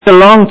It's a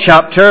long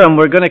chapter and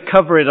we're going to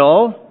cover it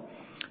all,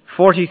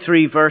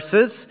 43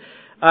 verses,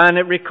 and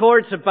it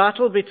records a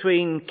battle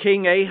between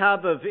King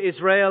Ahab of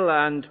Israel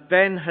and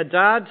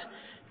Ben-Hadad,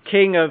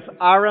 king of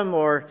Aram,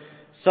 or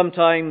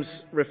sometimes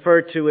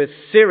referred to as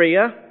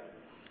Syria.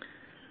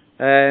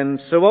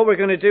 So what we're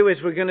going to do is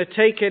we're going to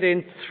take it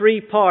in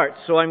three parts.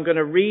 So I'm going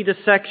to read a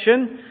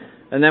section,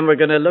 and then we're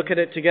going to look at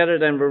it together,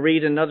 then we'll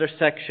read another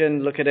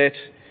section, look at it,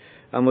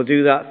 and we'll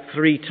do that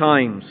 3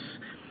 times.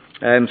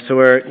 So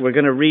we're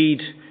going to read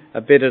a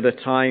bit at a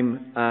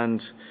time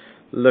and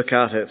look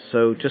at it.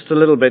 So just a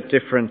little bit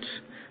different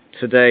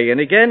today. And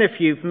again, if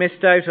you've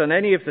missed out on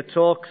any of the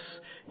talks,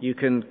 you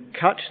can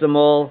catch them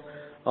all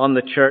on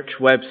the church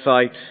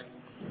website.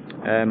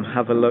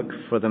 Have a look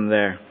for them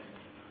there.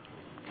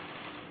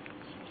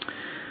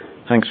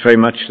 Thanks very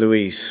much,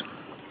 Louise.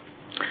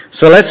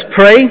 So let's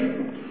pray,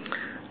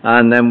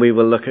 and then we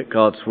will look at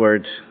God's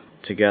Word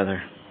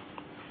together.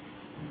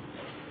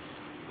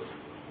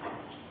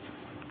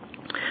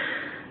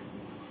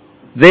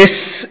 This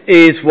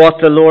is what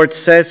the Lord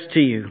says to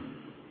you.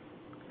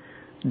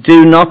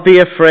 Do not be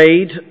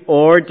afraid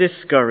or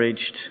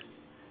discouraged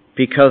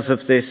because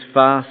of this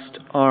vast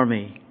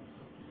army.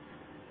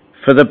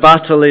 For the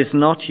battle is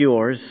not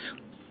yours,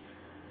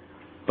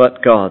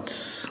 but God's.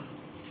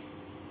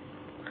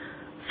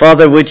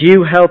 Father, would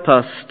you help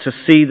us to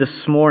see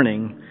this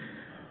morning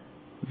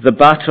the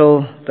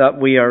battle that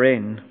we are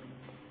in,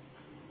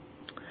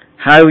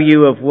 how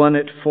you have won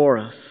it for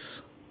us,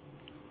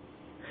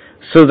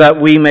 so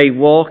that we may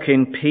walk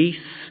in peace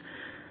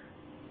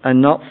and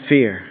not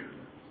fear,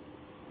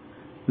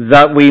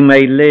 that we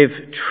may live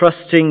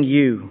trusting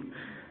you,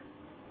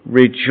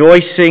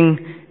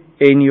 rejoicing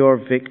in your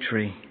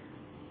victory,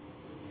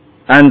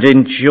 and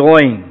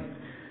enjoying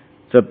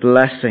the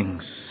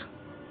blessings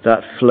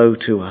that flow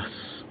to us.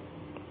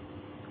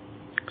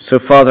 So,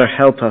 Father,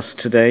 help us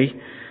today.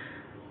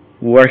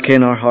 Work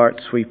in our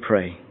hearts, we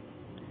pray.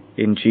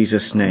 In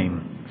Jesus'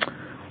 name,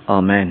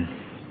 Amen.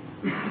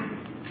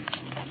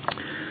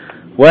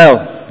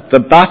 Well, the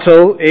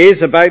battle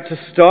is about to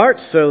start,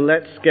 so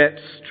let's get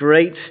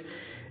straight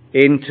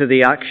into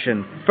the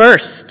action.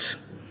 First,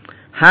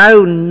 how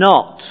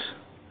not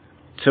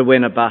to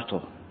win a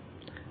battle.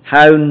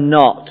 How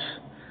not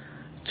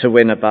to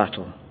win a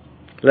battle.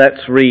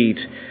 Let's read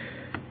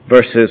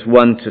verses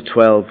 1 to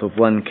 12 of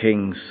 1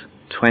 Kings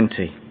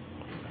 20.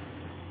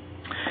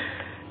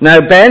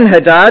 Now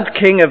Ben-Hadad,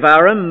 king of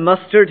Aram,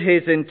 mustered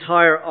his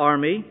entire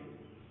army,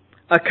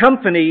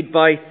 accompanied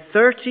by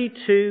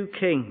 32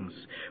 kings,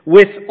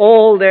 with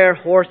all their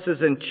horses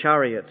and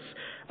chariots,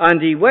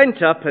 and he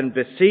went up and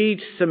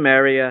besieged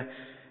Samaria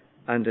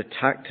and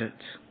attacked it.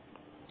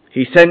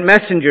 He sent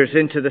messengers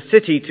into the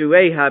city to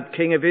Ahab,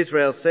 king of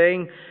Israel,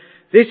 saying,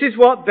 "This is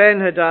what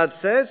Ben-Hadad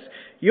says,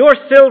 your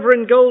silver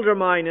and gold are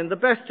mine, and the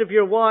best of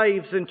your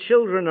wives and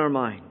children are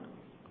mine."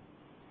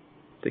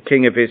 The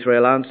king of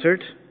Israel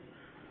answered,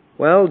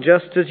 "Well,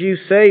 just as you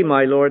say,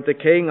 my lord the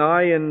king,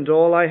 I and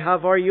all I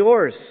have are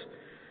yours."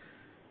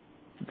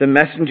 The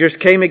messengers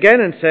came again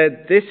and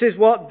said, "This is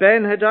what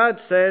Ben-Hadad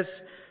says.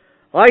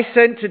 I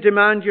sent to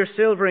demand your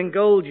silver and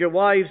gold, your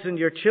wives and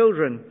your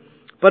children.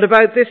 But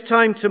about this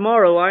time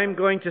tomorrow I am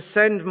going to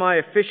send my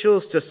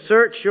officials to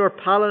search your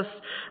palace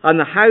and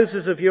the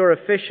houses of your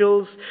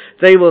officials.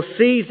 They will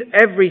seize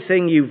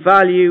everything you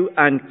value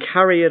and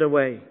carry it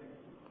away."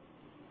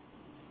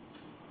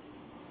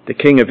 The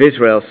king of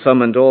Israel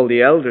summoned all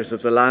the elders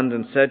of the land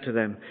and said to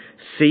them,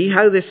 "See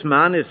how this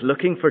man is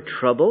looking for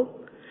trouble?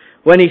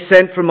 When he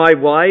sent for my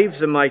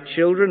wives and my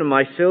children and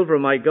my silver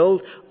and my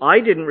gold, I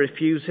didn't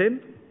refuse him."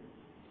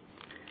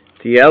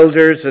 The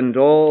elders and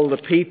all the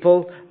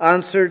people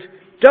answered,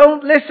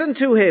 "Don't listen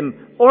to him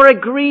or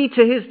agree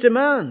to his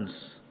demands."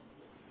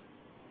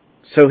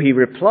 So he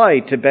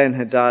replied to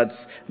Ben-Hadad's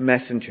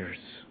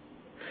messengers,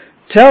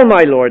 "Tell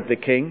my lord the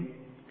king,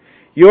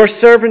 your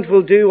servant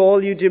will do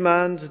all you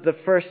demand the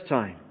first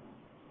time,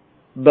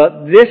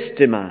 but this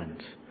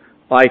demand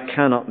I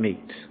cannot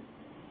meet."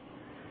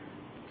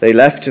 They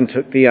left and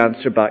took the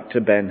answer back to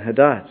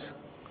Ben-Hadad.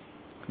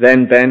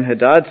 Then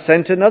Ben-Hadad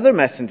sent another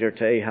messenger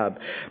to Ahab.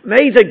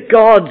 "May the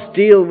gods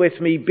deal with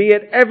me, be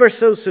it ever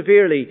so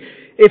severely,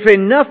 if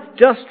enough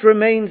dust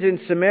remains in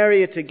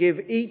Samaria to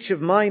give each of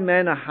my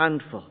men a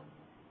handful."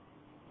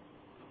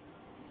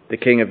 The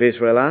king of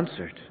Israel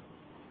answered,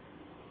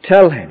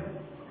 "Tell him,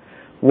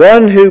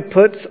 one who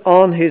puts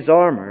on his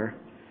armor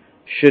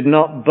should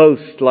not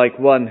boast like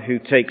one who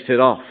takes it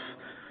off."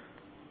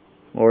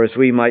 Or as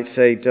we might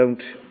say,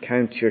 don't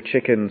count your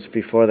chickens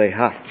before they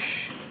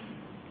hatch.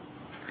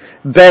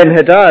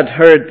 Ben-Hadad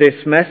heard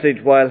this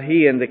message while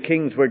he and the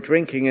kings were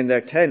drinking in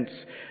their tents,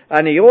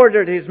 and he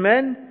ordered his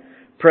men,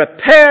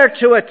 "Prepare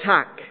to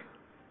attack."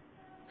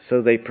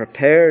 So they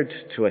prepared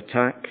to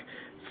attack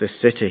the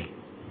city.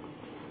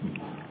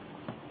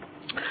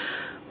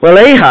 Well,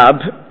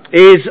 Ahab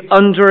is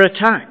under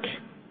attack.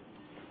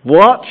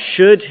 What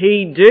should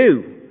he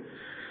do?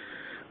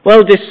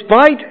 Well,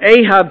 despite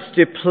Ahab's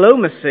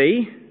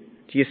diplomacy,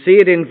 Do you see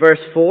it in verse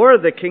 4?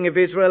 The king of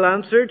Israel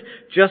answered,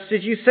 "Just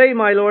as you say,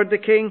 my lord the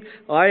king,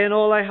 I and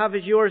all I have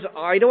is yours.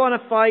 I don't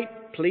want to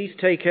fight. Please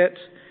take it."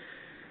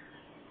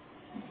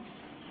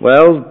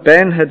 Well,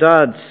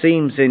 Ben-Hadad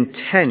seems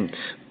intent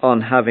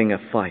on having a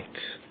fight.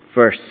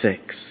 Verse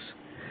 6.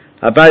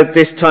 "About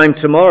this time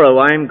tomorrow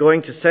I am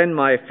going to send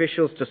my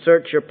officials to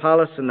search your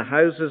palace and the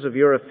houses of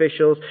your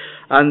officials,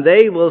 and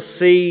they will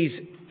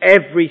seize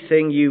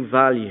everything you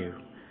value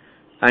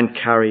and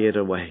carry it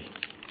away."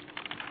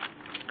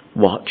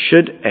 What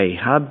should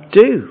Ahab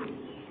do?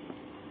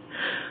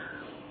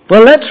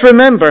 Well, let's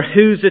remember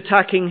who's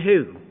attacking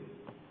who.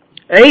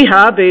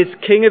 Ahab is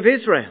king of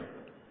Israel,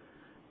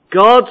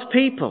 God's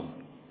people.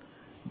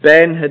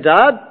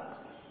 Ben-Hadad,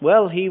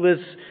 well, he was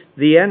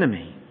the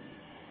enemy.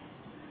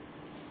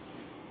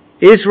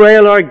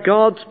 Israel are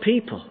God's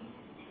people,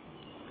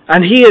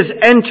 and he has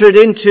entered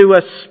into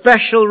a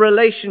special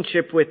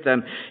relationship with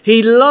them.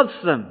 He loves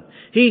them.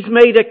 He's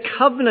made a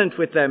covenant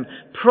with them,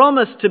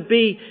 promised to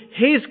be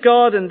his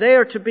God and they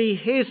are to be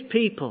his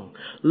people,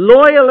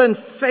 loyal and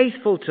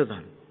faithful to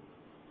them.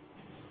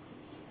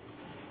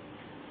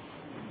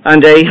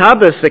 And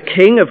Ahab, as the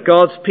king of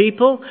God's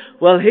people,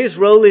 well, his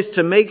role is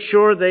to make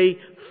sure they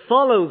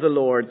follow the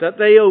Lord, that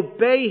they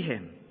obey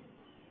him,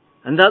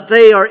 and that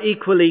they are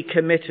equally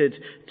committed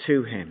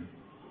to him.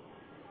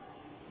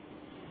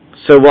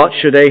 So what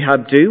should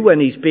Ahab do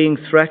when he's being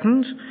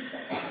threatened?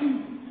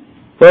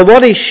 Well,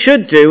 what he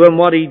should do and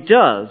what he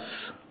does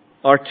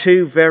are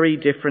two very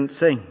different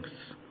things.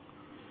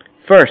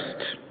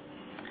 First,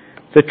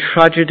 the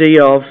tragedy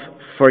of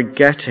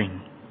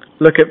forgetting.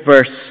 Look at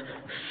verse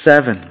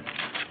 7.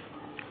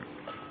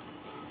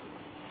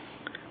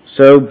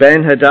 So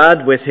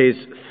Ben-Hadad, with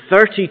his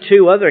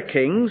 32 other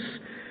kings,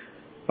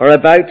 are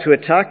about to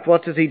attack.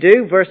 What does he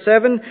do? Verse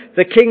 7,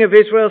 "The king of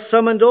Israel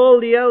summoned all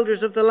the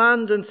elders of the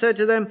land and said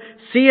to them,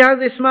 'See how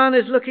this man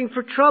is looking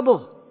for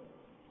trouble.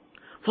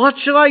 What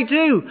shall I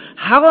do?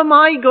 How am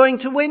I going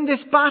to win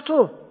this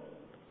battle?'"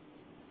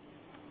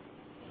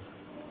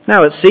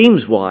 Now it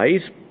seems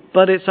wise,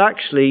 but it's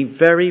actually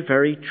very,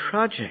 very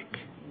tragic.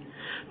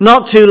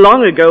 Not too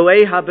long ago,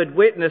 Ahab had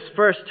witnessed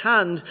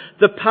firsthand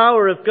the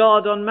power of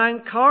God on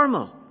Mount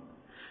Carmel.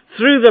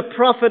 Through the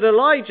prophet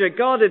Elijah,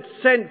 God had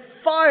sent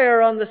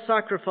fire on the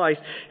sacrifice.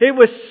 It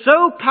was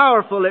so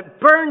powerful,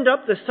 it burned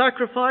up the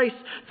sacrifice,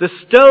 the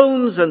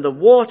stones and the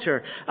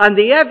water. And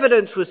the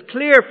evidence was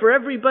clear for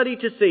everybody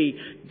to see.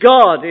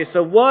 God is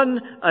the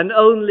one and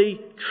only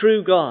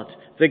true God,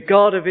 the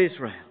God of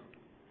Israel.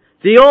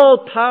 The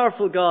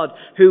all-powerful God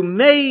who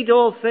made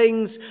all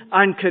things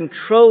and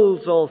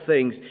controls all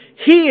things.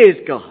 He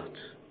is God.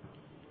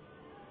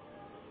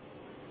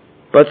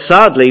 But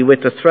sadly,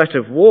 with the threat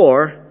of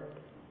war,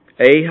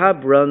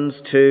 Ahab runs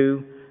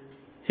to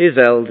his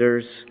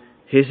elders,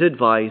 his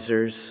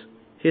advisors,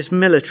 his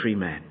military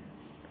men.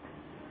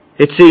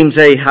 It seems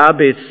Ahab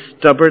is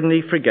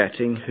stubbornly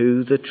forgetting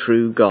who the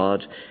true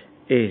God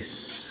is.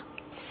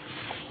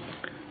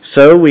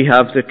 So we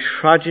have the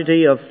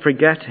tragedy of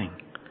forgetting.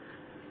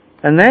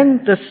 And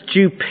then the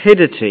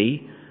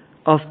stupidity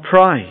of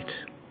pride.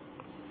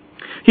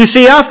 You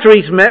see, after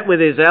he's met with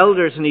his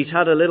elders and he's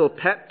had a little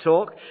pep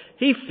talk,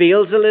 he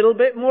feels a little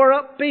bit more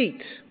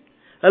upbeat.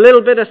 A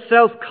little bit of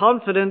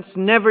self-confidence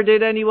never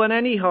did anyone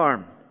any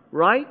harm,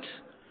 right?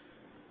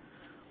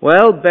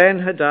 Well,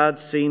 Ben-Hadad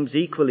seems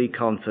equally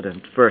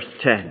confident. Verse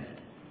 10.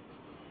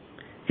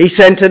 He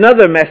sent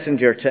another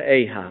messenger to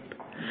Ahab.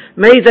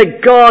 "May the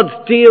gods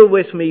deal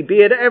with me, be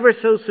it ever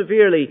so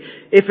severely,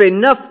 if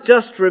enough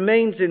dust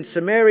remains in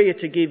Samaria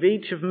to give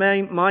each of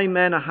my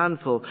men a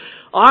handful.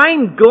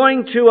 I'm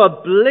going to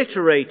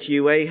obliterate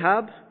you,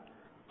 Ahab.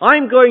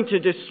 I'm going to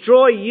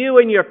destroy you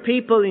and your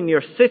people and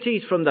your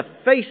cities from the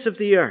face of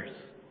the earth."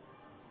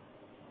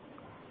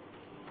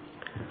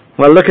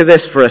 Well, look at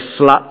this for a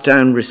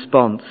slap-down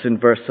response in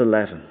verse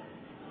 11.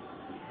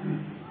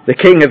 The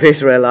king of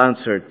Israel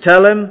answered,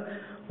 "Tell him,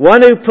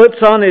 one who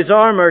puts on his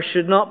armor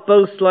should not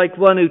boast like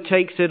one who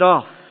takes it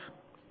off.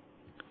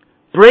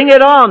 Bring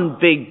it on,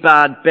 big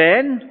bad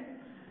Ben.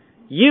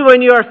 You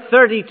and your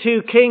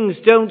 32 kings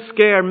don't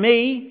scare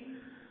me.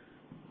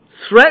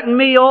 Threaten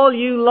me all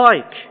you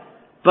like,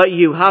 but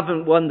you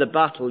haven't won the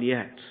battle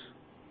yet."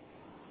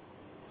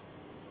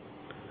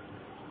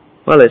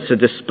 Well, it's a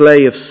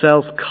display of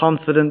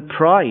self-confident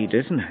pride,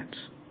 isn't it?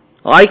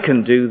 I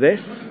can do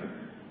this.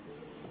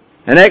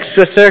 An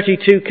extra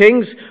 32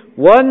 kings,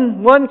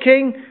 one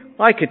king,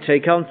 I could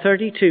take on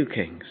 32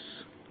 kings.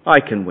 I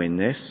can win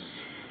this.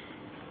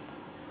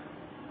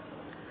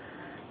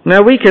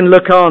 Now we can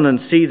look on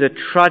and see the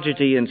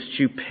tragedy and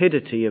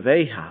stupidity of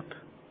Ahab.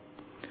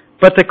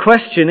 But the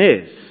question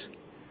is,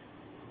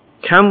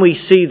 can we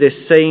see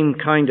this same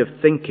kind of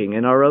thinking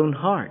in our own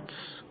hearts?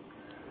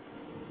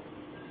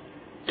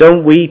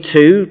 Don't we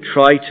too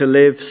try to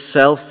live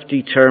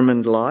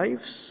self-determined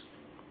lives,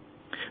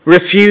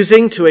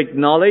 refusing to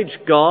acknowledge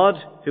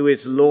God who is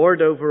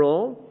Lord over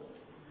all,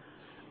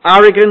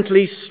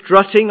 arrogantly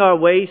strutting our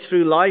way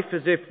through life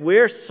as if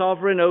we're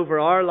sovereign over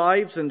our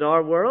lives and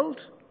our world?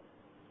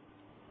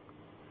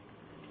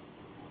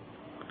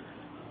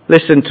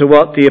 Listen to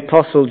what the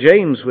Apostle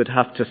James would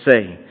have to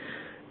say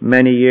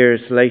many years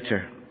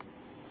later.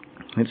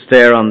 It's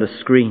there on the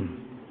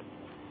screen.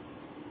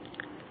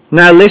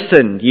 Now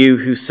listen, you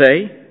who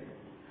say,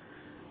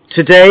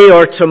 today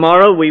or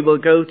tomorrow we will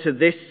go to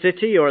this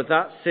city or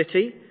that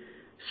city,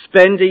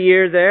 spend a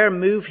year there,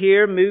 move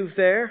here, move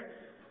there,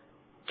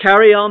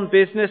 carry on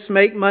business,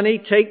 make money,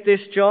 take this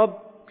job,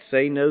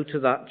 say no to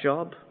that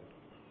job.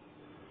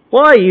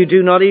 Why? You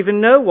do not even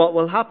know what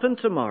will happen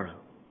tomorrow.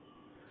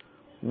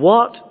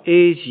 What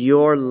is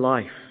your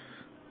life?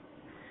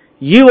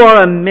 You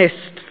are a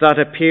mist that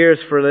appears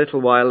for a little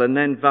while and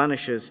then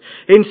vanishes.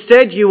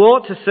 Instead, you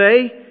ought to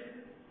say,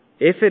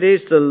 if it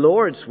is the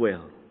Lord's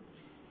will,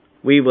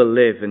 we will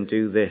live and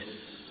do this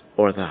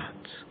or that.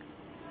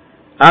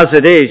 As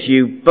it is,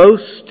 you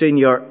boast in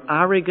your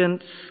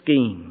arrogant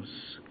schemes.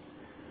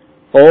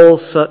 All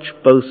such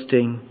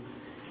boasting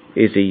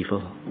is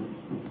evil.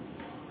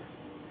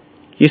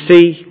 You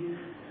see,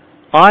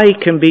 I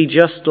can be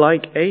just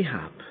like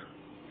Ahab.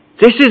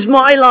 This is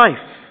my life.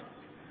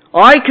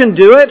 I can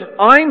do it.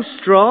 I'm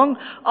strong.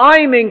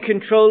 I'm in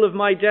control of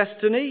my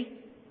destiny.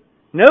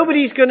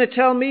 Nobody's going to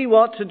tell me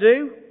what to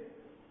do.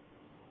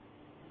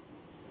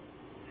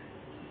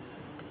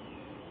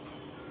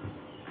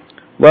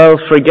 Well,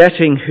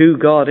 forgetting who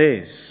God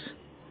is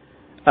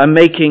and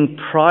making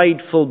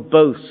prideful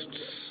boasts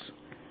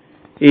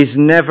is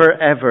never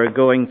ever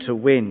going to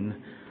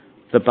win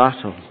the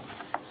battle.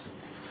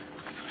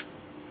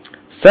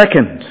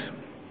 Second,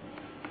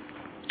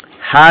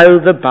 how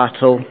the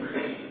battle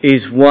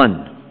is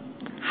won.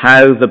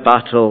 How the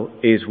battle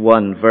is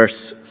won.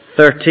 Verse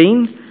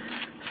 13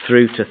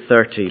 through to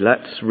 30.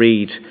 Let's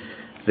read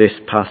this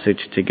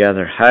passage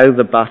together. How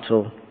the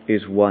battle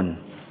is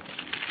won.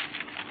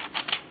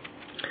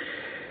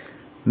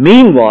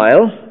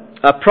 Meanwhile,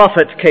 a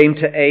prophet came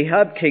to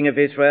Ahab, king of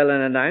Israel,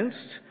 and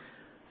announced,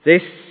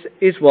 "This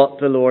is what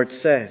the Lord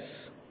says.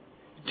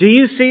 Do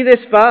you see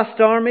this vast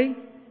army?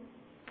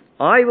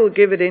 I will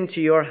give it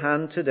into your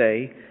hand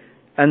today,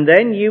 and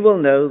then you will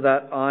know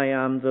that I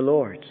am the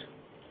Lord."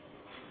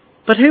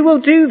 "But who will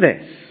do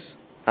this?"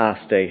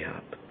 asked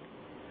Ahab.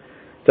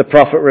 The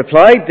prophet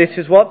replied, "This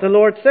is what the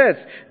Lord says.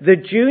 The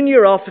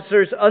junior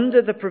officers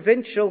under the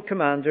provincial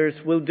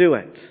commanders will do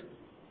it."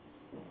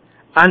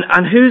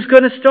 And who's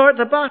going to start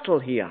the battle,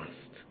 he asked.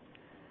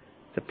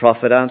 The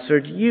prophet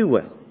answered, "You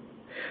will."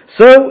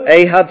 So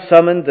Ahab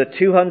summoned the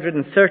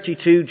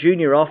 232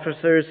 junior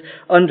officers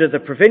under the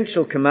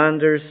provincial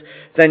commanders.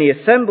 Then he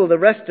assembled the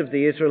rest of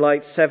the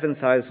Israelites,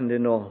 7,000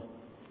 in all.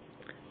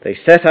 They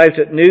set out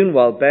at noon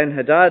while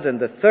Ben-Hadad and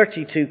the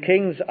 32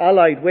 kings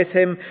allied with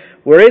him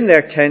were in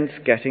their tents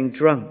getting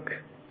drunk.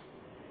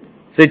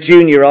 The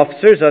junior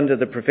officers under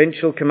the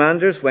provincial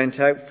commanders went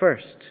out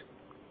first.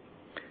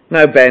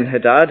 Now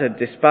Ben-Hadad had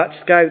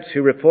dispatched scouts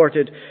who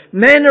reported,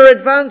 "Men are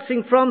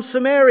advancing from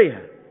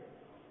Samaria."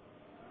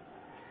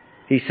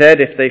 He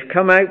said, "If they've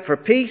come out for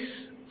peace,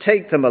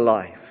 take them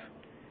alive.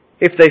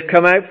 If they've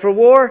come out for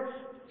war,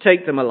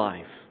 take them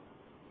alive.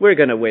 We're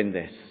going to win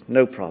this,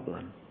 no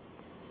problem."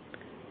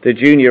 The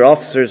junior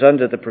officers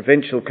under the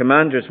provincial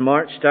commanders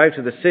marched out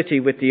of the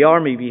city with the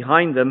army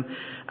behind them,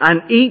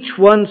 and each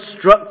one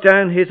struck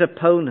down his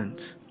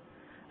opponent.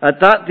 At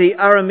that the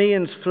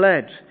Arameans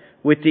fled,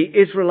 with the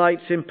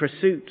Israelites in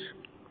pursuit.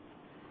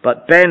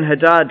 But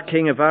Ben-Hadad,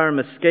 king of Aram,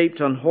 escaped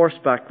on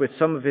horseback with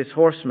some of his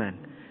horsemen.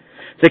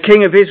 The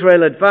king of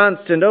Israel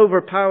advanced and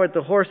overpowered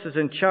the horses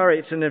and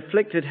chariots and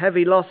inflicted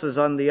heavy losses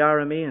on the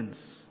Arameans.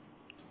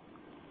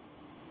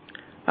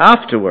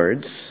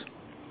 Afterwards,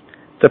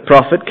 the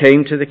prophet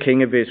came to the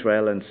king of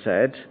Israel and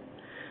said,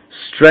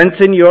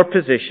 "Strengthen your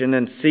position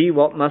and see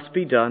what must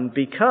be done,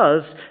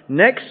 because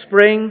next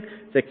spring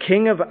the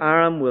king of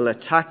Aram will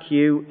attack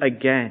you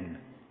again."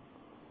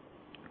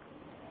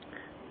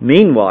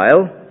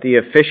 Meanwhile, the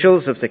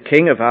officials of the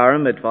king of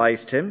Aram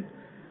advised him,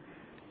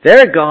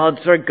 "Their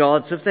gods are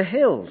gods of the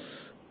hills.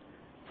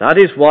 That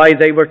is why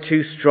they were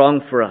too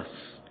strong for us.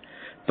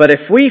 But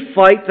if we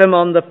fight them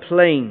on the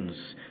plains,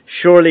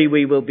 surely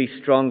we will be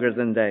stronger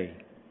than they.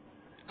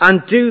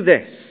 And do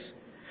this.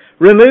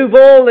 Remove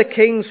all the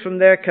kings from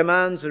their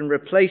commands and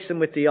replace them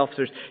with the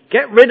officers.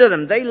 Get rid of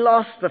them. They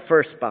lost the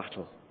first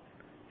battle."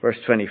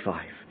 Verse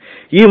 25.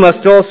 "You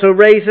must also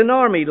raise an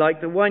army like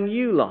the one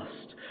you lost.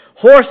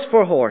 Horse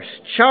for horse,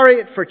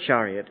 chariot for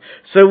chariot,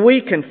 so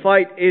we can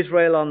fight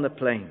Israel on the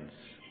plains.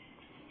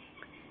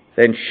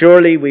 Then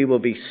surely we will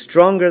be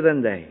stronger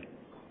than they."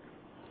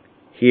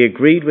 He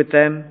agreed with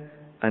them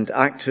and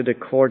acted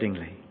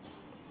accordingly.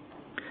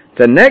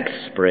 The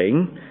next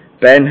spring,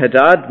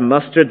 Ben-Hadad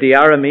mustered the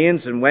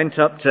Arameans and went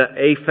up to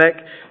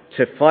Aphek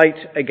to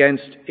fight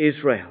against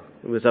Israel.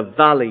 It was a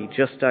valley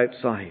just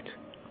outside.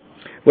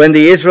 When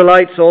the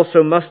Israelites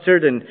also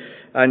mustered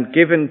and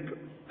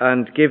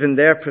given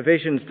their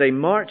provisions, they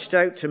marched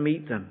out to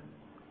meet them.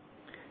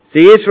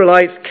 The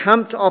Israelites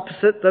camped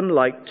opposite them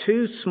like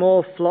two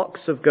small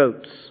flocks of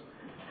goats,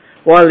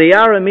 while the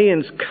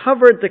Arameans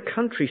covered the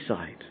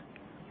countryside.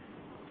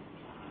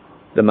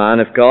 The man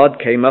of God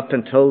came up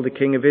and told the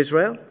king of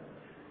Israel,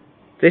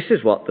 "This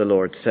is what the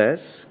Lord says.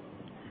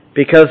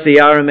 Because the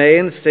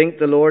Arameans think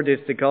the Lord is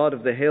the God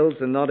of the hills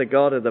and not a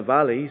God of the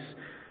valleys,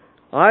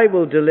 I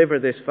will deliver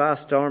this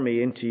vast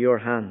army into your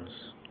hands,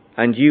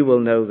 and you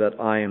will know that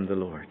I am the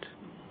Lord.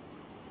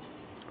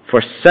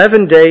 For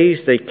 7 days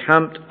they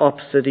camped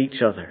opposite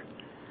each other.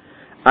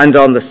 And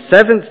on the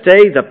 7th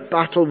day the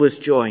battle was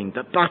joined.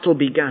 The battle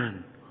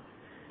began.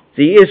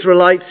 The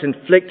Israelites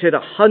inflicted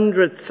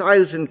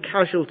 100,000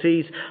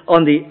 casualties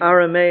on the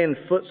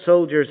Aramean foot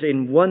soldiers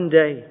in 1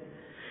 day.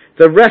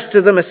 The rest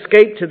of them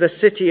escaped to the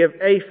city of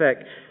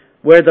Aphek,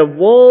 where the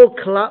wall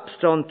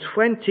collapsed on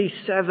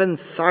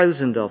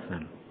 27,000 of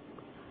them.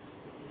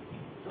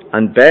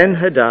 And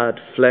Ben-Hadad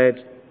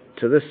fled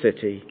to the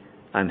city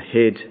and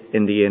hid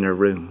in the inner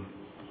room.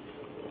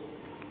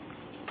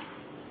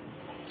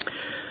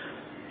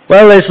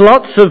 Well, there's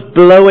lots of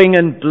blowing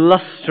and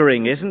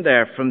blustering, isn't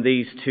there, from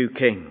these two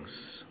kings?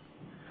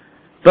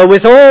 But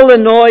with all the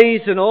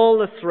noise and all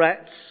the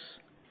threats,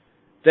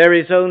 there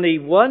is only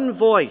one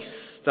voice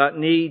that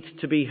needs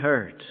to be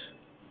heard.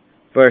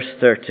 Verse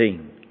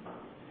 13.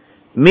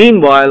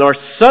 Meanwhile, or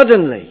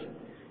suddenly,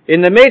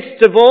 in the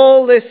midst of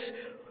all this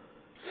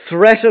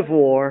threat of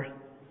war,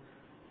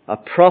 a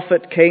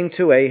prophet came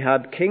to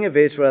Ahab, king of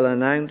Israel,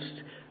 and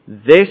announced,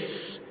 "This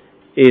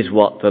is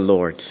what the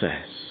Lord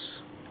says."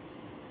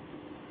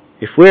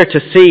 If we're to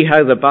see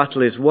how the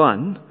battle is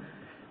won,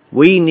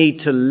 we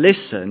need to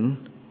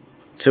listen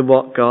to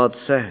what God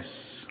says.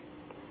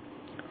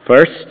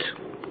 First,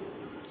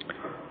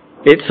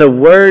 it's a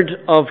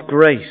word of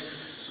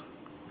grace.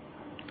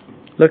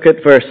 Look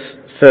at verse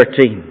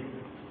 13,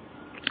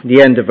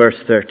 the end of verse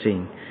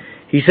 13.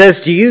 He says,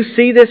 "Do you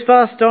see this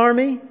vast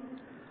army?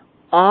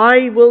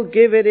 I will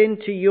give it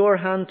into your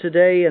hand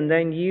today, and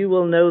then you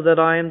will know that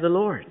I am the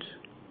Lord."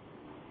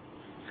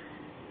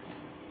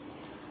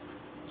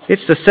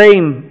 It's the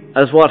same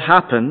as what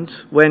happened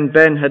when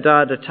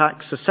Ben-Hadad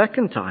attacks the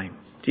second time.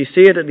 Do you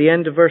see it at the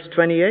end of verse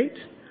 28?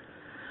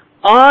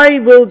 "I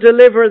will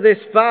deliver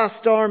this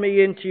vast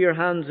army into your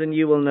hands, and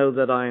you will know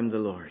that I am the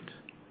Lord."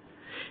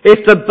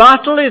 If the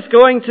battle is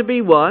going to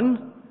be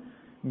won,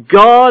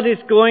 God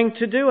is going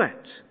to do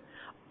it.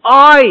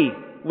 I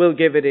will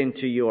give it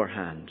into your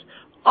hand.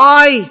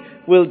 I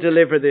will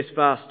deliver this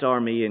vast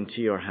army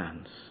into your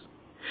hands.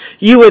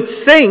 You would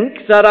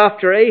think that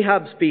after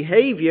Ahab's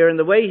behavior and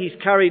the way he's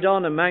carried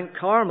on at Mount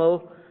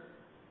Carmel,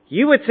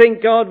 you would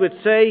think God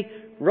would say,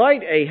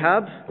 "Right,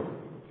 Ahab,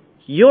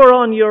 you're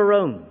on your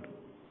own.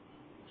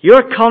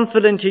 You're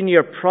confident in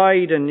your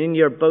pride and in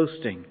your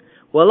boasting.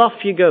 Well,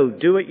 off you go,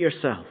 do it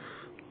yourself."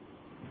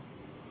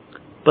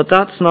 But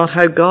that's not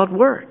how God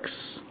works.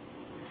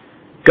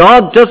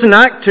 God doesn't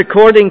act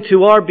according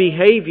to our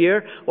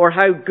behavior or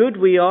how good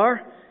we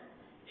are.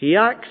 He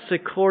acts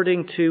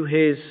according to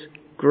His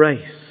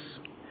grace.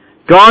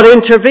 God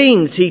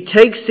intervenes. He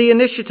takes the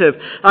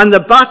initiative. And the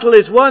battle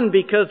is won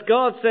because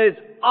God says,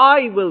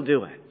 "I will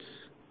do it."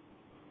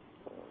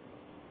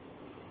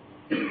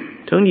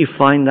 Don't you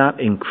find that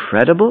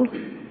incredible?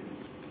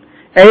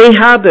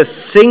 Ahab has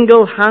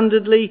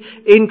single-handedly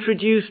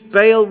introduced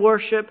Baal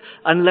worship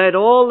and led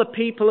all the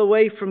people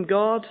away from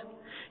God.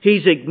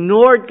 He's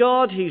ignored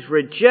God. He's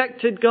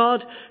rejected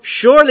God.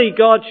 Surely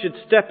God should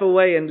step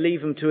away and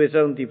leave him to his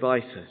own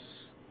devices.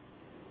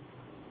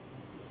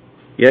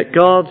 Yet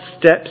God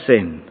steps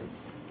in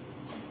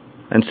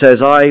and says,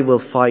 "I will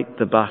fight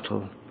the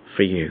battle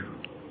for you."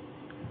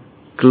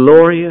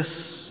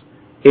 Glorious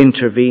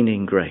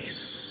intervening grace.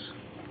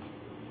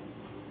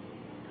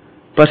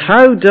 But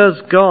how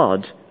does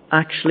God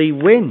actually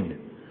win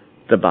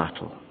the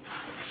battle?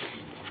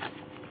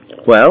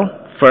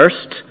 Well,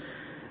 first,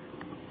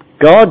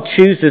 God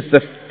chooses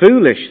the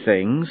foolish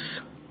things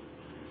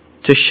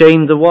to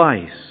shame the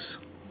wise.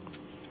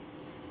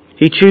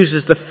 He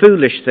chooses the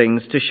foolish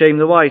things to shame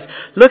the wise.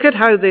 Look at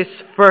how this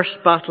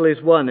first battle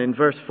is won in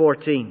verse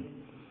 14.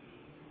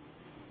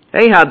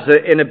 Ahab's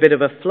in a bit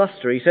of a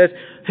fluster. He says,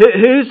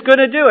 "Who's going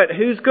to do it?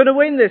 Who's going to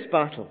win this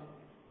battle?"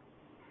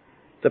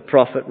 The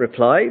prophet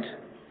replied,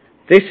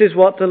 "This is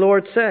what the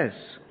Lord says.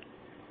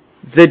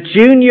 The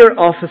junior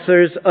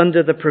officers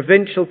under the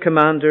provincial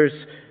commanders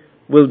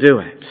will do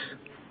it."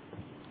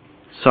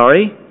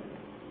 Sorry?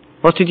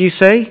 What did you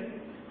say?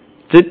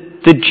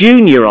 The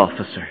junior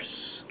officers.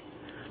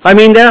 I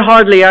mean, they're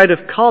hardly out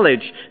of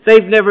college.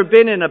 They've never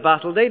been in a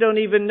battle. They don't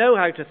even know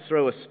how to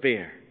throw a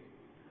spear.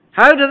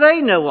 How do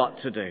they know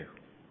what to do?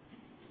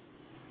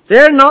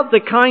 They're not the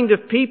kind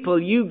of people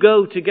you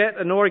go to get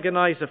and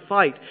organize a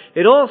fight.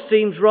 It all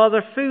seems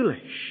rather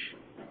foolish.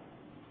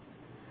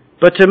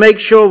 But to make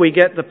sure we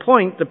get the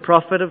point, the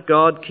prophet of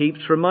God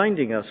keeps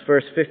reminding us.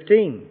 Verse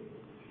 15.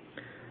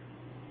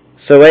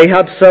 So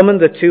Ahab summoned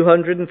the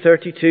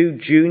 232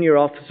 junior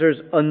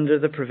officers under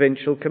the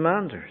provincial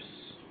commanders.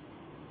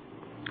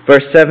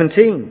 Verse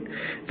 17.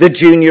 The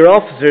junior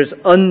officers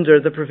under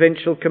the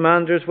provincial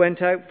commanders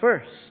went out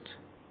first.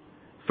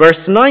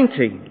 Verse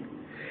 19.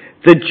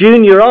 The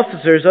junior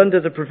officers under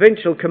the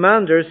provincial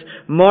commanders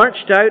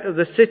marched out of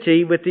the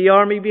city with the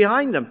army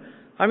behind them.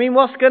 I mean,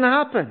 what's going to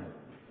happen?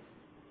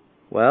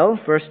 Well,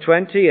 verse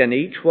 20, and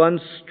each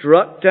one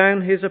struck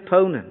down his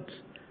opponent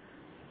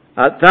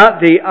At that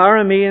the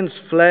Arameans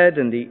fled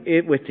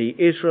with the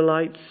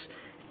Israelites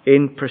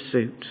in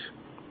pursuit.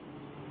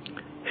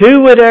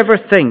 Who would ever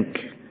think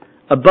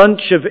a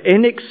bunch of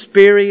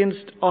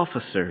inexperienced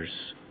officers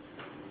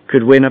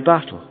could win a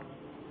battle?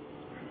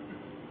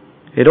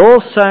 It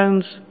all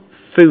sounds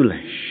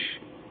foolish,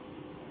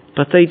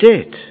 but they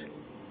did,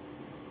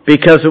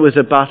 because it was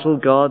a battle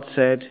God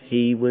said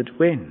he would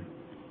win.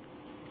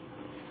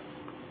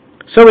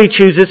 So he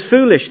chooses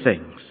foolish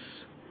things.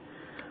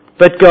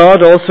 But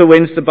God also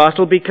wins the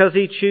battle because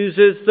he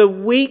chooses the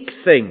weak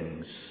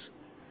things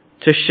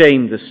to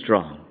shame the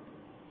strong.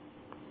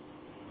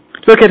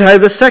 Look at how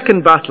the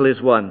second battle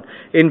is won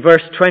in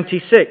verse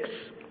 26.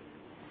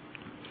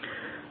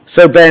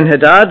 So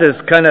Ben-Hadad has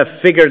kind of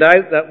figured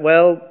out that,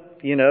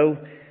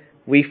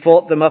 we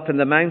fought them up in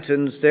the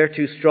mountains, they're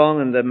too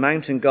strong and the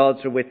mountain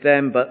gods are with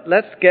them, but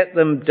let's get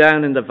them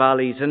down in the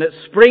valleys. And it's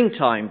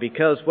springtime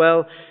because,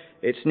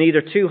 it's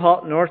neither too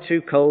hot nor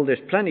too cold, there's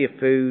plenty of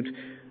food.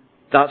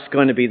 That's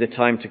going to be the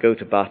time to go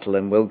to battle,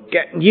 and we'll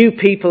get new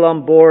people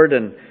on board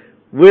and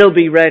we'll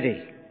be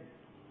ready.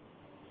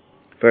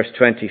 Verse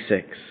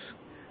 26.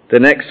 The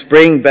next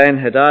spring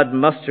Ben-Hadad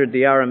mustered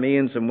the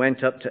Arameans and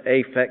went up to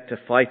Aphek to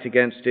fight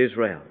against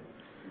Israel.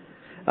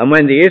 And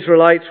when the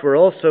Israelites were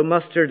also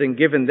mustered and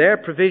given their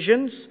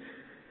provisions,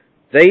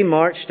 they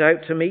marched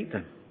out to meet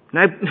them.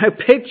 Now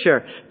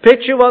picture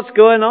what's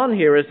going on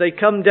here as they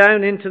come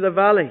down into the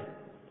valley.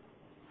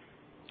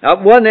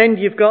 At one end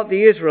you've got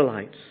the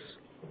Israelites,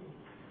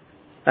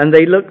 and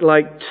they look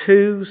like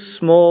two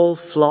small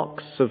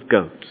flocks of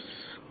goats.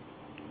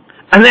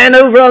 And then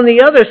over on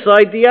the other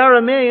side, the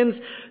Arameans,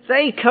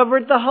 they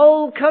covered the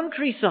whole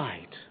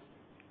countryside.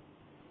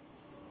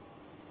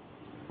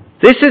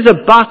 This is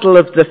a battle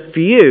of the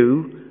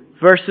few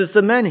versus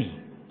the many.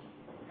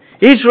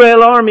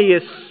 Israel's army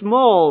is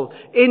small,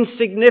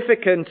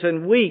 insignificant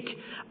and weak.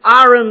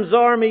 Aram's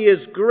army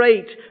is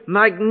great,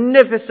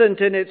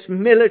 magnificent in its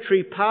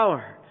military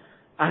power,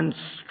 and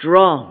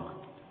strong.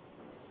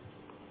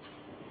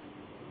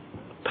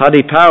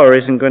 Paddy Power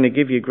isn't going to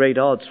give you great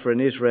odds for an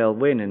Israel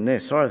win in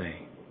this, are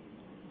they?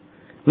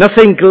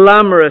 Nothing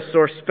glamorous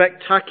or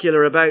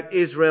spectacular about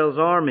Israel's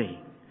army.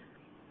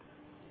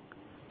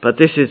 But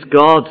this is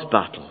God's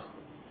battle.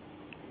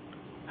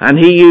 And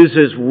he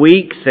uses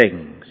weak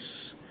things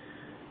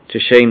to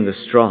shame the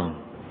strong.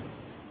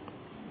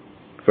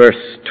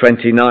 Verse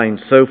 29,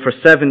 so for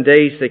 7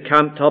 days they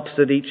camped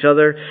opposite each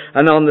other,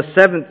 and on the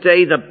 7th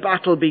day the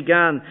battle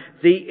began.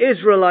 The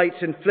Israelites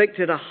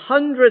inflicted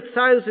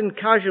 100,000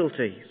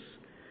 casualties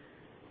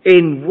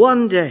in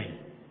one day.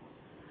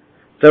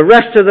 The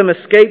rest of them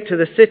escaped to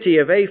the city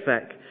of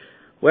Aphek,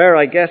 where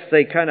I guess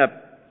they kind of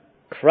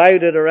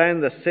crowded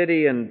around the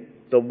city and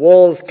the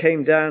walls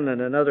came down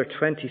and another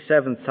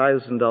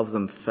 27,000 of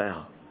them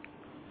fell.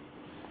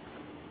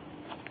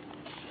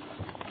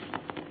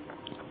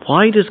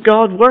 Why does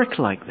God work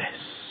like this?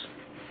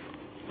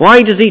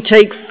 Why does he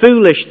take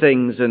foolish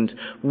things and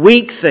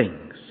weak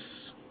things?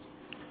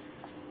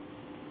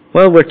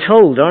 Well, we're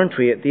told, aren't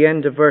we, at the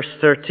end of verse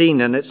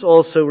 13, and it's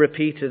also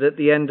repeated at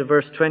the end of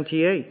verse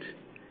 28.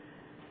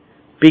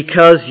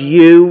 Because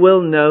you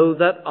will know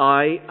that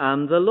I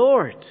am the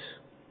Lord.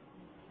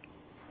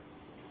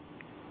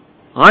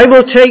 I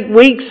will take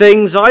weak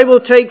things, I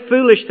will take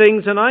foolish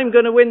things, and I'm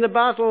going to win the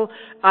battle,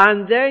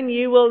 and then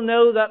you will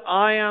know that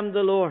I am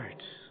the Lord.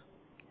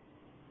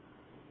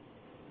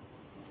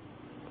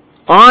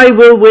 I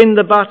will win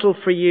the battle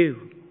for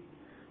you,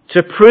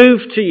 to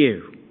prove to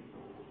you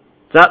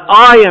that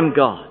I am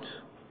God,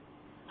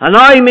 and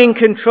I'm in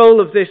control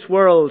of this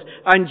world,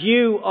 and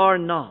you are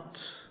not.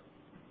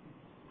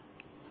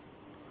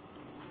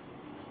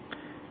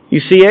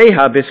 You see,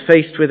 Ahab is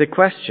faced with a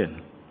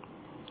question,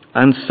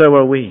 and so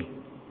are we.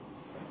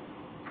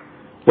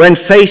 When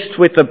faced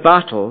with the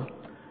battle,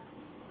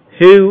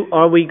 who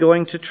are we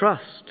going to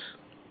trust?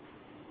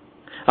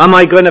 Am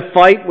I going to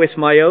fight with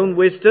my own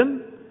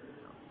wisdom?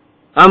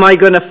 Am I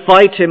going to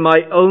fight in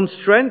my own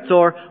strength,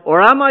 or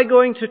am I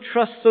going to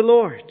trust the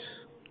Lord?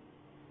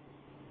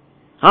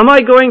 Am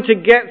I going to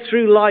get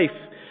through life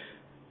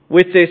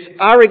with this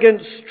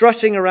arrogant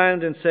strutting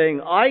around and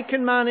saying, I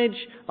can manage,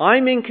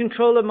 I'm in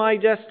control of my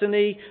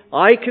destiny,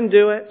 I can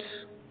do it?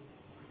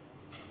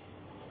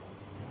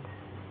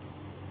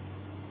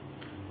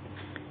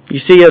 You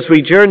see, as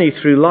we journey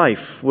through life,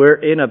 we're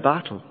in a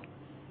battle.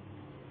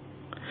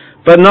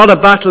 But not a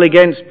battle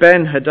against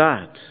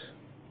Ben-Hadad,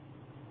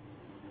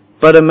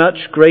 but a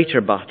much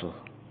greater battle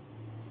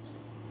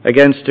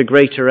against a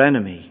greater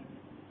enemy,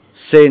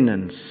 sin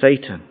and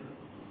Satan.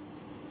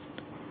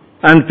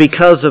 And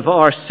because of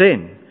our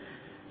sin,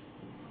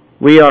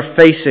 we are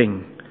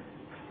facing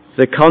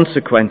the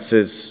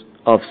consequences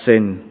of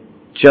sin,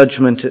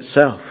 judgment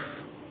itself.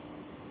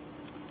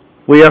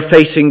 We are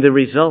facing the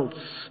results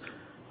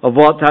of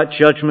what that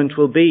judgment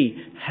will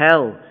be,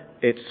 hell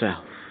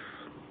itself.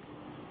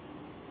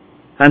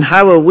 And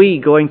how are we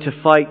going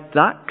to fight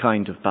that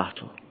kind of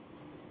battle?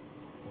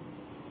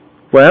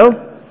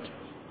 Well,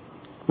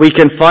 we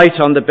can fight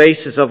on the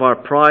basis of our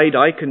pride.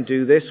 I can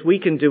do this. We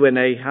can do an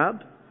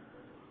Ahab.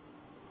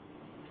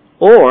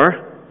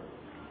 Or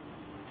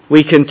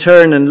we can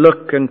turn and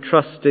look and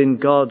trust in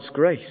God's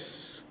grace.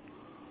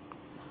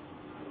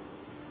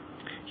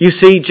 You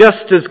see,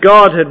 just as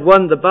God had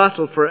won the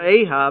battle for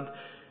Ahab,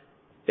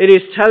 it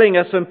is telling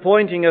us and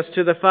pointing us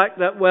to the fact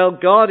that, well,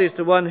 God is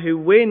the one who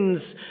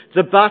wins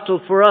the battle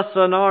for us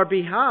on our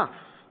behalf.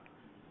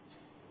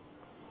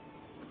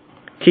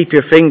 Keep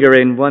your finger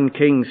in 1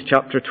 Kings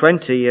chapter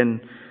 20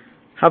 and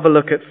have a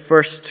look at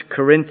 1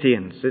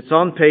 Corinthians. It's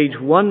on page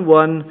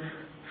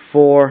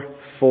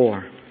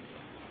 1144.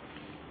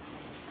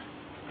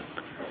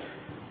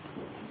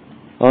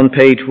 On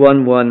page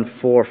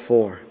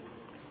 1144.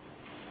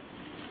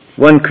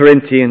 1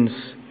 Corinthians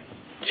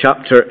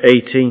chapter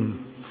 18.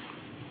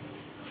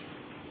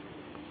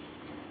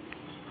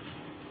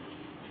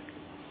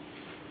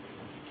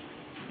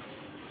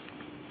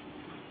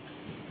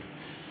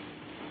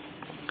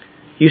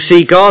 You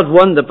see, God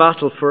won the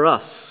battle for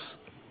us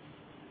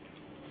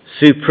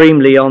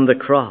supremely on the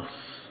cross.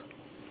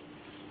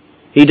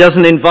 He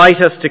doesn't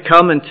invite us to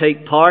come and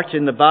take part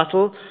in the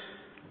battle,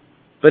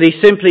 but He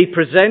simply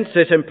presents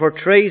it and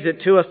portrays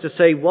it to us to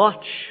say,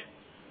 watch.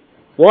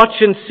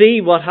 Watch and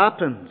see what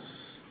happens.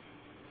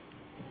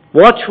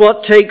 Watch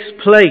what takes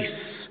place,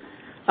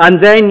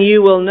 and then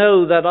you will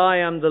know that I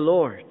am the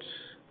Lord.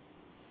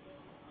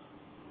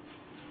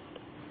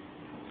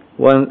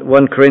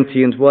 1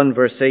 Corinthians 1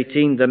 verse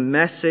 18, the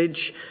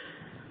message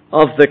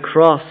of the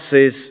cross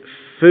is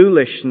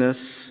foolishness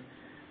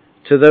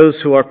to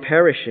those who are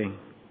perishing.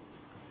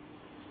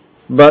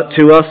 But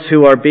to us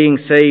who are being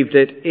saved,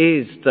 it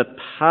is the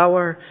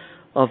power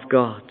of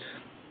God.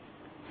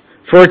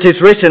 For it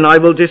is written, I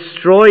will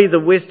destroy the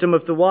wisdom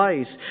of the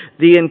wise,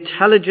 the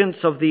intelligence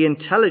of the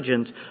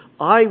intelligent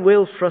I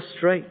will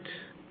frustrate.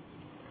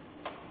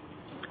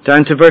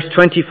 Down to verse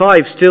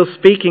 25, still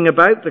speaking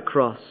about the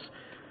cross.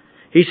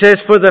 He says,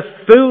 for the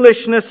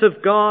foolishness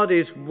of God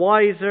is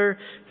wiser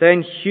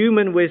than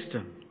human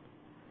wisdom,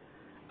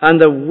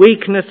 and the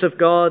weakness of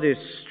God is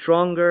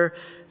stronger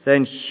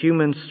than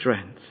human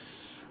strength.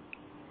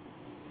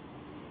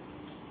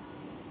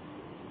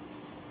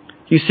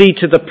 You see,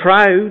 to the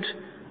proud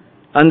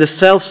and the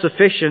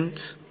self-sufficient,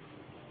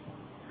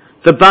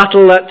 the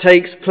battle that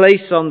takes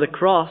place on the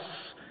cross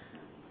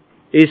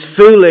is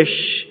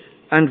foolish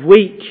and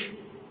weak.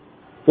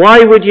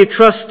 Why would you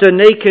trust a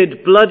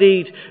naked,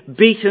 bloodied,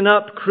 beaten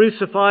up,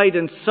 crucified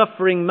and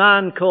suffering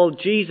man called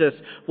Jesus?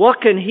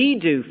 What can He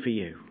do for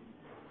you?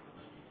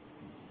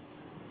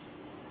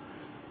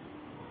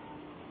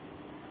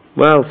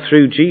 Well,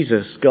 through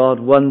Jesus,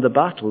 God won the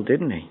battle,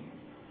 didn't He?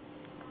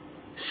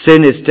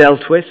 Sin is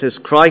dealt with as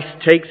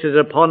Christ takes it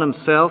upon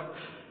Himself.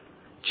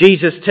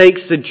 Jesus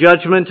takes the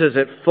judgment as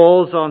it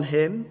falls on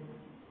Him.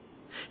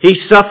 He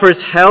suffers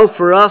hell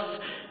for us,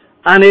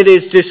 and it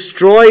is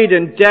destroyed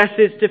and death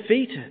is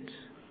defeated.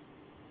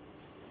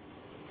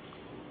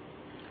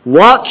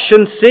 Watch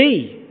and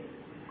see.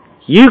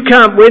 You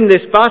can't win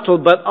this battle,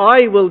 but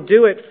I will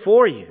do it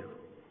for you.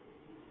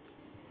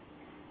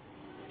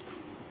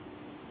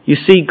 You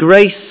see,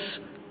 grace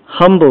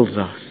humbles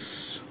us.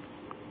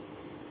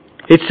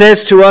 It says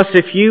to us,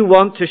 if you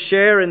want to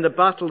share in the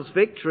battle's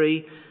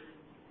victory,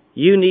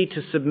 you need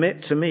to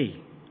submit to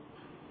me.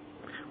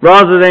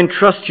 Rather than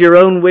trust your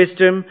own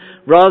wisdom,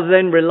 rather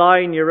than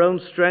rely on your own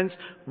strength,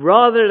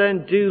 rather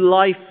than do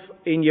life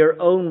in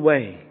your own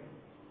way,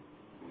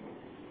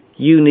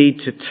 you need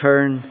to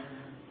turn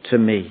to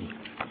me,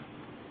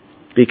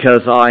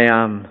 because I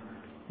am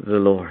the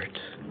Lord.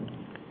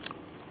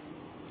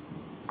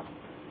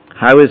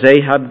 How is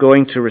Ahab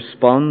going to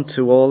respond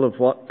to all of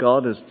what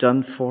God has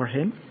done for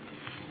him?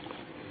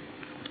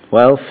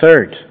 Well,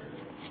 third,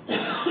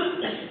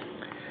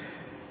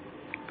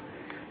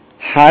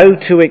 how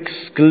to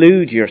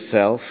exclude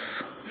yourself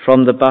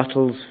from the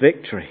battle's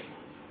victory.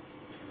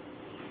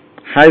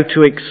 How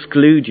to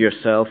exclude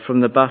yourself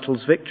from the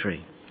battle's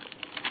victory.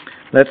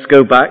 Let's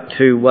go back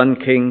to 1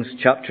 Kings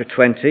chapter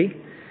 20,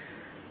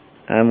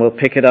 and we'll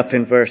pick it up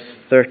in verse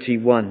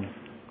 31.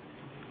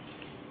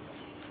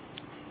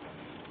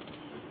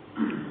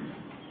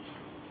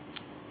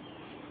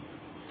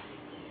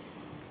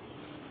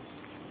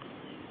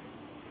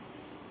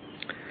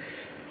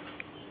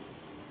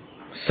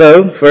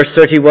 So, verse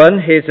 31,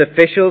 his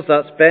officials,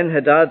 that's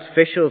Ben-Hadad's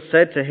officials,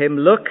 said to him,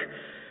 look,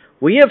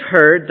 we have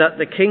heard that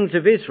the kings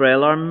of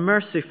Israel are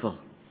merciful.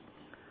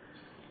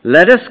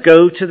 Let us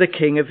go to the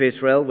king of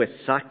Israel with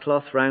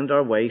sackcloth round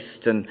our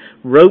waist and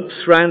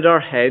ropes round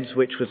our heads,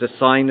 which was a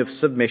sign of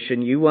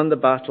submission. You won the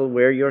battle,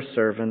 we're your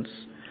servants.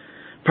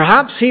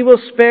 Perhaps he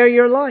will spare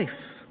your life.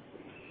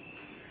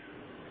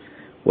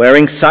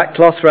 Wearing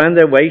sackcloth round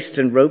their waist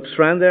and ropes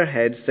round their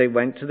heads, they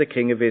went to the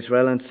king of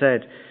Israel and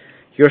said,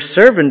 your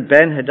servant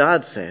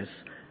Ben-Hadad says,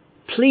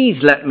 please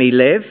let me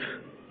live.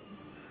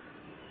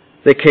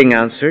 The king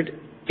answered,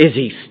 is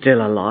he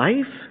still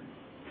alive?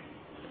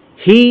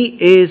 He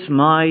is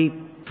my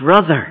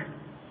brother.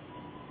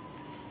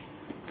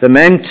 The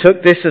men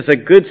took this as a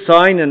good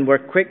sign and were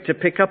quick to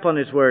pick up on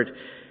his word.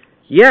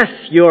 Yes,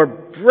 your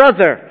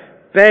brother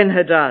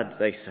Ben-Hadad,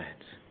 they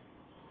said.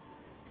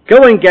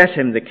 "Go and get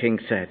him," the king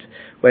said.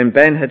 When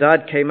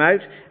Ben-Hadad came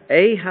out,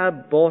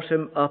 Ahab brought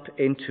him up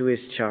into his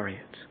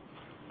chariot.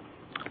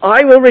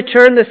 "I will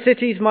return the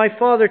cities my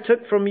father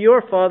took from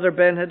your father,"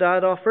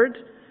 Ben-Hadad offered.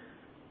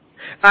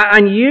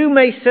 "And you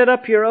may set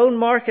up your own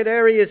market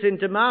areas in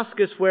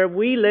Damascus where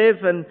we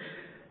live, and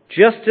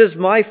just as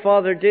my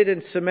father did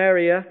in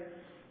Samaria."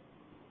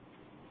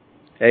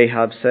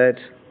 Ahab said,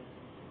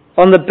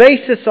 "On the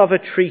basis of a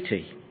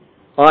treaty,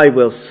 I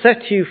will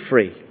set you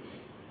free."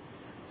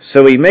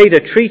 So he made a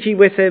treaty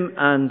with him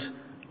and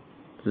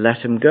let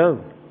him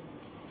go.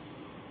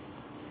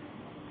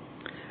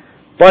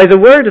 By the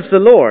word of the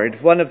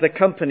Lord, one of the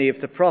company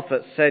of the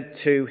prophets said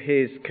to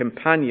his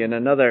companion,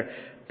 another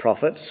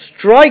prophet,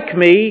 "Strike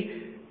me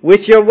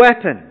with your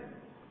weapon."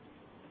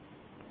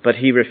 But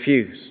he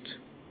refused.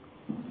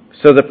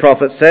 So the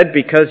prophet said,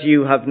 "Because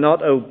you have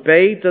not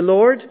obeyed the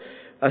Lord,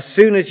 as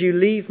soon as you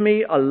leave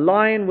me, a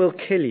lion will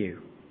kill you."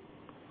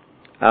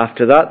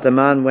 After that, the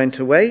man went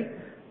away.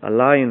 A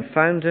lion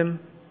found him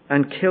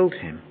and killed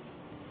him.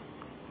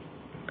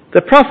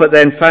 The prophet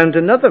then found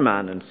another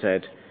man and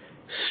said,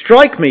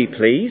 "Strike me,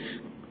 please."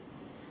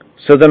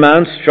 So the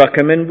man struck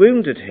him and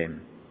wounded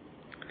him.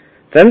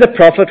 Then the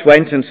prophet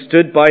went and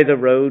stood by the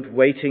road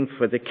waiting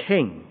for the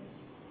king.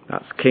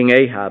 That's King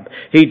Ahab.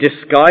 He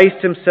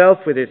disguised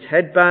himself with his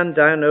headband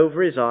down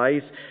over his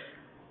eyes.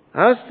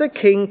 As the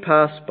king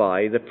passed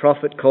by, the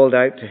prophet called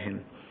out to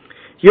him,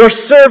 "Your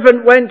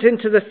servant went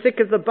into the thick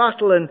of the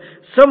battle, and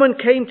someone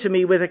came to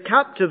me with a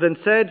captive and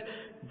said,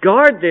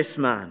 'Guard this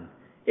man.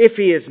 If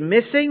he is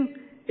missing,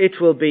 it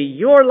will be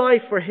your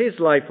life or his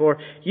life, or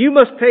you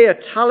must pay a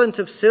talent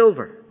of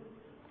silver,'"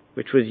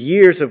 which was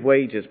years of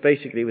wages.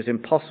 Basically, it was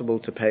impossible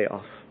to pay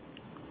off.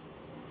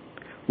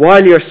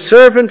 "While your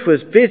servant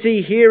was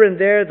busy here and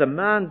there, the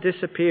man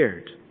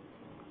disappeared."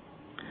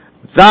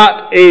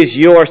 "That is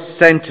your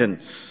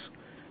sentence,"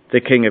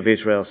 the king of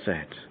Israel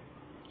said.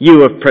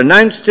 "You have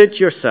pronounced it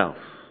yourself."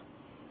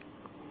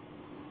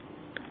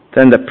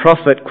 Then the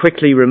prophet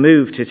quickly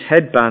removed his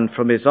headband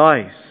from his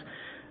eyes,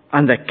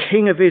 and the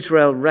king of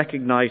Israel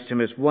recognized him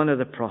as one of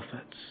the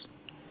prophets.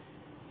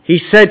 He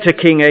said to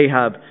King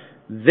Ahab,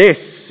 "This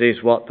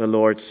is what the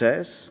Lord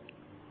says.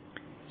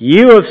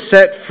 You have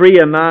set free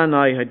a man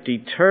I had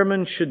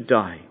determined should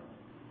die.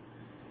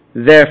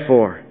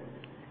 Therefore,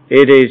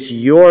 it is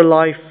your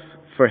life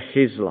for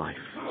his life,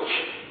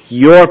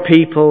 your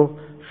people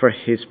for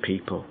his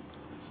people."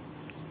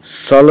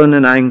 Sullen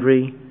and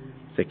angry,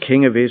 the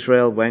king of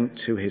Israel went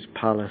to his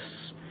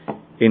palace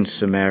in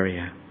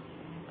Samaria.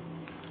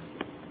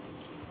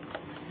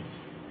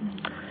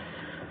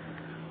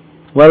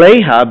 Well,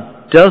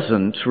 Ahab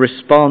doesn't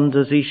respond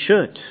as he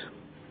should.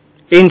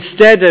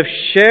 Instead of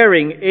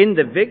sharing in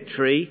the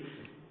victory,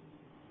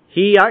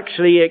 he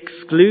actually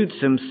excludes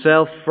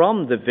himself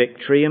from the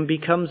victory and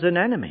becomes an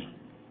enemy.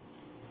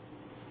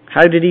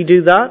 How did he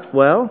do that?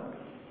 Well,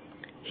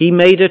 he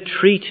made a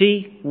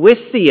treaty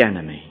with the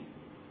enemy.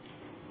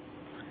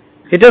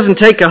 It doesn't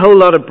take a whole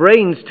lot of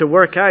brains to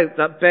work out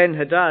that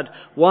Ben-Hadad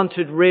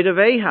wanted rid of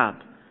Ahab.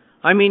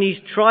 I mean,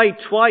 he's tried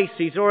twice.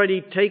 He's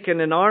already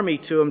taken an army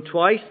to him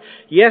twice.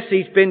 Yes,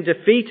 he's been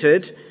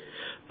defeated.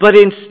 But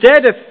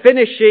instead of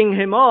finishing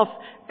him off,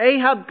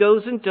 Ahab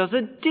goes and does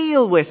a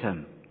deal with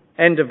him.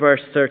 End of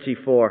verse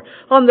 34.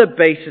 "On the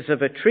basis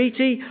of a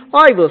treaty,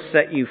 I will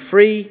set you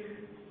free."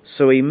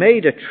 So he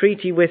made a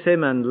treaty with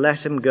him and let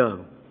him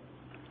go.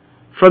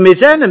 From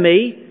his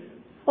enemy,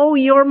 "Oh,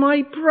 you're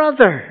my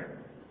brother."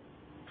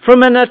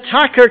 From an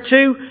attacker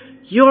to,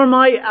 "You're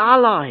my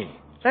ally.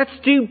 Let's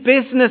do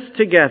business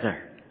together."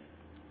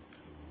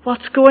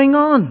 What's going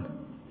on?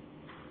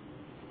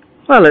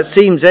 Well, it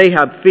seems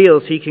Ahab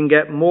feels he can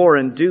get more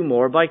and do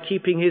more by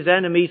keeping his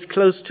enemies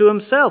close to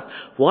himself.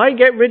 Why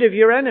get rid of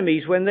your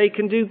enemies when they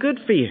can do good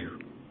for you?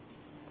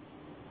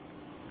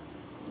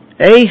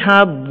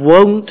 Ahab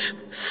won't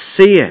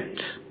see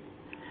it.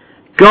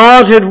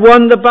 God had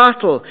won the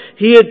battle.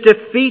 He had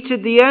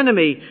defeated the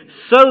enemy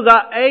so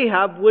that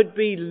Ahab would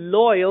be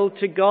loyal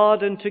to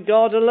God and to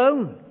God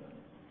alone.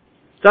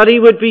 That he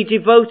would be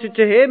devoted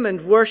to him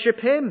and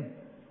worship him.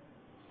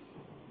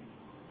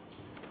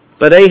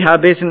 But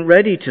Ahab isn't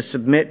ready to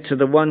submit to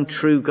the one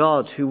true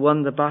God who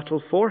won the battle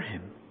for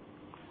him.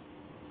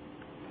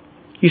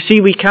 You see,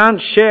 we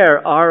can't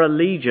share our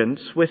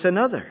allegiance with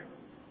another.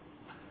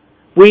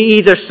 We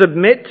either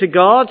submit to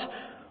God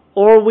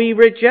or we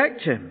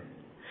reject him.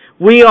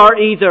 We are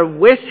either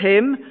with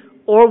him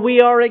or we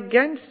are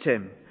against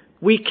him.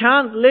 We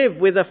can't live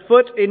with a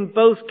foot in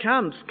both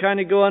camps, kind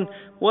of going,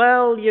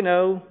 "Well,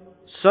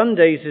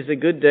 Sundays is a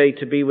good day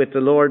to be with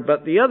the Lord,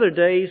 but the other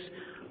days,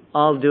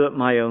 I'll do it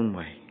my own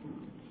way."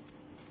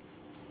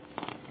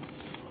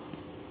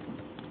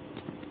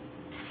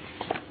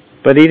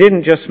 But he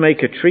didn't just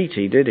make a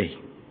treaty, did he?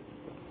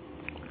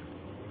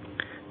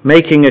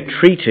 Making a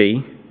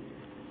treaty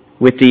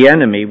with the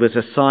enemy was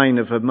a sign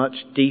of a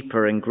much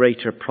deeper and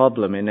greater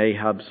problem in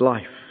Ahab's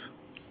life.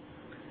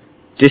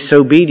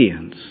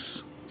 Disobedience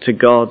to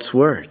God's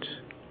word.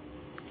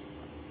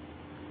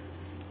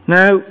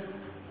 Now,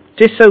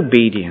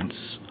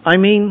 disobedience,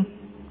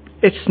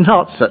 It's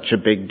not such a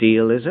big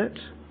deal, is it?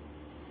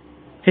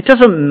 It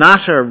doesn't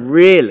matter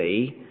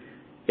really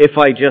if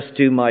I just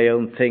do my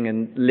own thing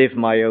and live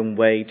my own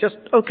way. Just,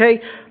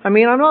 okay, I'm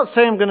not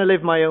saying I'm going to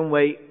live my own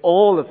way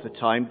all of the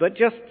time, but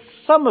just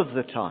some of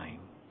the time.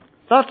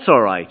 That's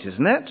all right,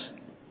 isn't it?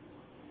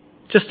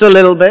 Just a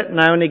little bit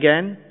now and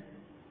again.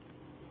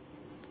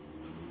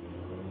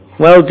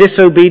 Well,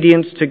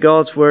 disobedience to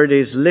God's word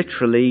is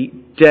literally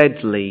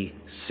deadly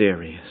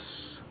serious.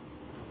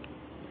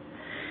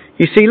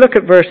 You see, look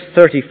at verse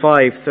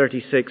 35,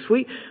 36.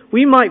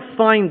 We might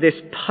find this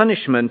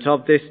punishment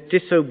of this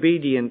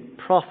disobedient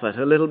prophet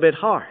a little bit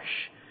harsh.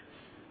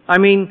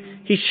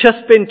 He's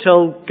just been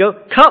told, go,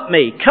 cut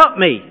me.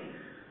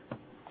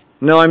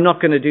 No, I'm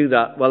not going to do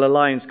that. Well, a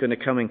lion's going to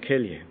come and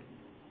kill you.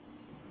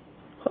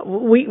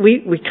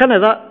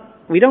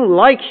 We don't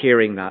like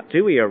hearing that,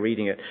 do we, or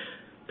reading it?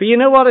 But you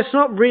know what? It's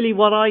not really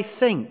what I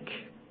think.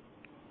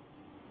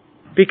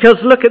 Because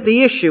look at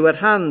the issue at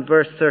hand,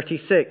 verse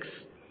 36.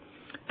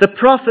 The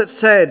prophet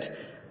said,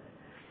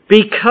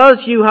 because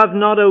you have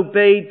not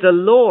obeyed the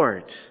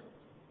Lord,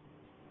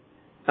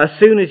 as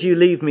soon as you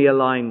leave me, a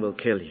lion will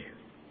kill you.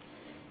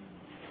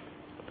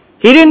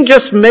 He didn't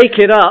just make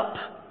it up.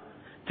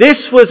 This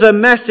was a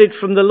message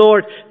from the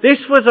Lord. This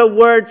was a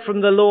word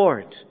from the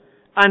Lord.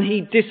 And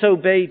he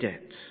disobeyed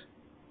it.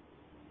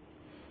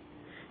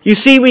 You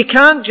see, we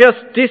can't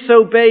just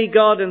disobey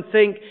God and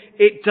think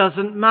it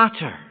doesn't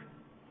matter.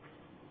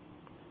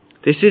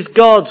 This is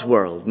God's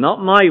world,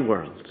 not my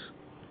world.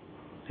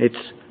 It's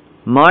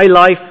my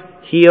life,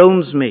 He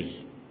owns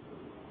me.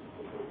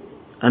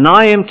 And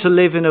I am to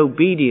live in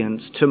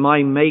obedience to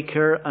my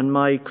Maker and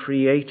my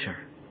Creator.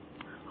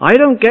 I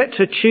don't get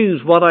to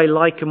choose what I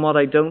like and what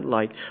I don't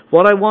like,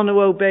 what I want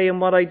to obey and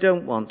what I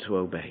don't want to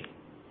obey.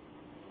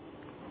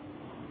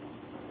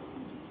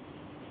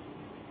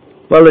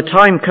 Well, the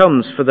time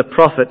comes for the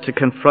prophet to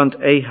confront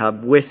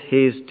Ahab with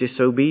his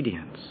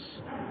disobedience.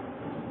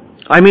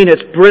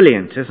 It's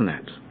brilliant, isn't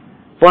it?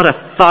 What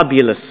a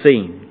fabulous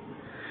scene.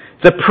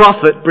 The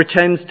prophet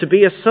pretends to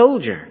be a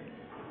soldier.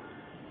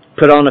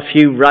 Put on a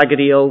few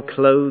raggedy old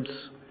clothes.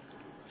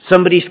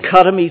 Somebody's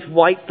cut him, he's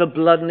wiped the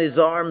blood in his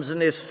arms and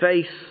his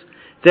face.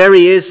 There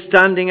he is,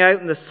 standing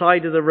out on the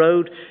side of the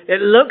road.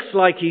 It looks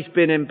like he's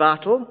been in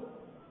battle.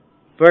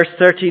 Verse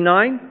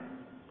 39.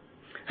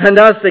 And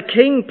as the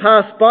king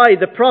passed by,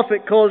 the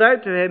prophet called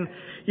out to him,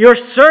 your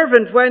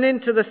servant went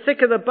into the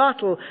thick of the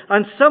battle,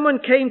 and someone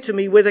came to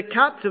me with a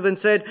captive and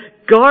said,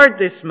 guard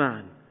this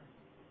man.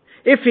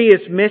 If he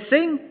is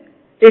missing,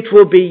 it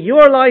will be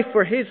your life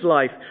or his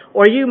life,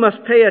 or you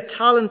must pay a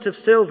talent of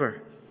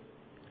silver.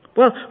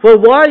 Well,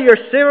 while your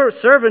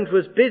servant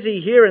was busy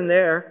here and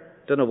there,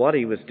 don't know what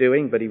he was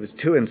doing, but he was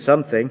doing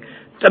something,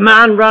 the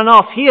man ran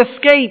off. He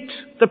escaped.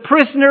 The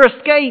prisoner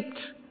escaped.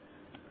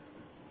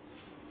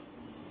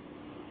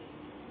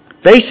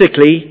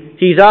 Basically,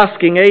 he's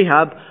asking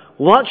Ahab,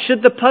 what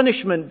should the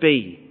punishment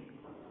be?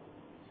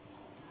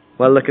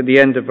 Well, look at the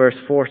end of verse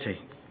 40.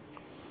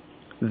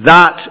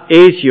 That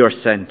is your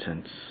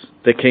sentence,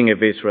 the king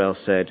of Israel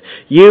said.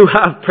 You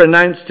have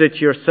pronounced it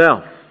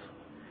yourself.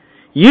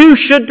 You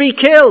should be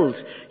killed.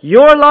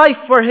 Your life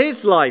for his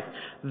life.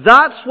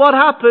 That's what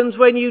happens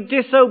when you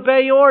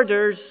disobey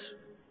orders.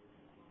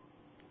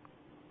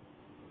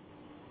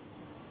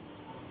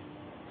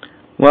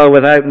 Well,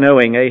 without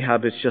knowing,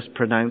 Ahab has just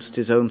pronounced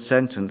his own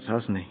sentence,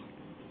 hasn't he?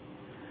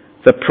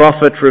 The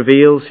prophet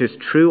reveals his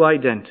true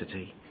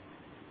identity.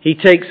 He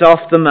takes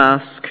off the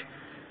mask,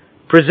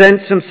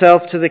 presents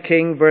himself to the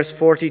king, verse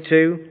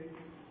 42.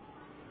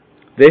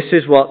 This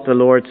is what the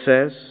Lord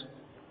says.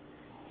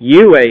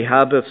 You,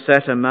 Ahab, have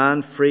set a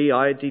man free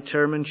I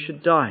determined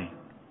should die.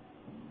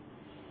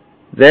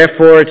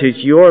 Therefore it is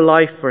your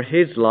life for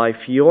his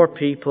life, your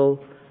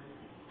people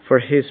for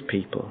his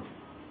people.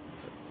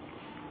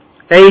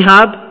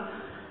 Ahab,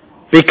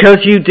 because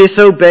you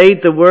disobeyed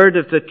the word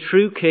of the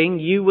true king,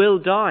 you will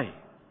die.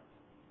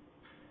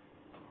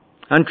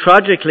 And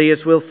tragically, as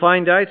we'll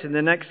find out in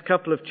the next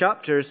couple of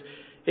chapters,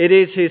 it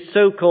is his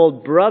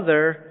so-called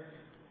brother,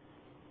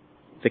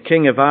 the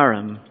king of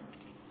Aram,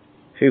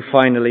 who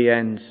finally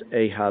ends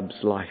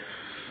Ahab's life.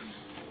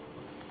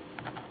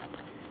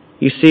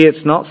 You see,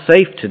 it's not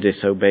safe to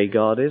disobey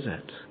God, is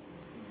it?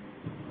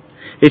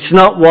 It's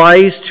not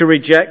wise to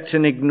reject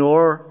and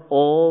ignore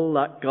all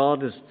that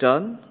God has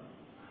done.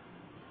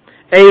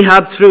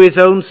 Ahab, through his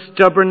own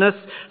stubbornness,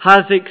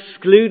 has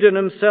excluded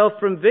himself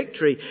from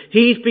victory.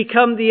 He's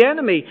become the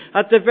enemy.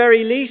 At the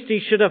very least, he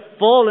should have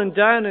fallen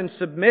down and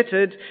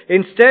submitted.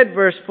 Instead,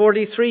 verse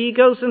 43, he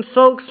goes and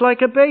sulks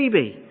like a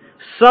baby.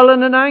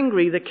 Sullen and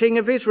angry, the king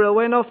of Israel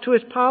went off to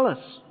his palace.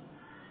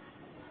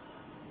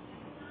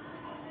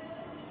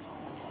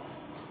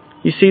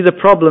 You see, the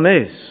problem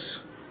is,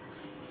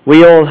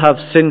 we all have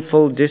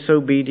sinful,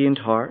 disobedient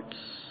hearts.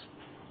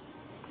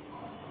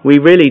 We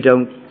really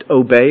don't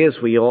obey as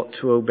we ought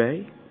to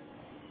obey.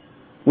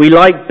 We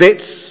like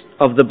bits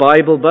of the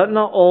Bible, but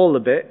not all the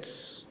bits.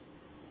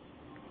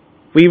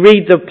 We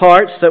read the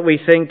parts that we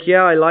think,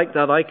 yeah, I like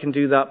that, I can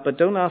do that, but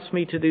don't ask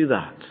me to do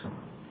that.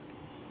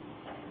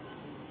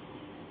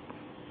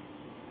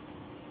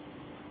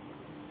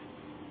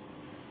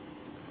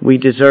 we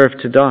deserve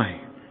to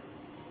die.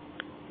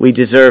 We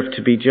deserve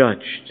to be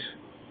judged.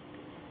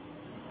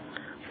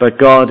 But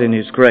God in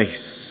His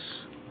grace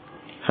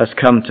has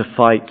come to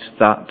fight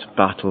that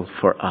battle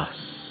for us.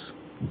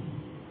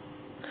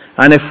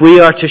 And if we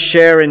are to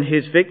share in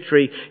His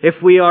victory, if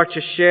we are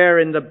to share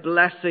in the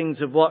blessings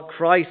of what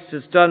Christ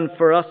has done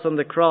for us on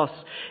the cross,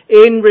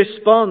 in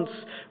response,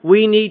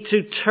 we need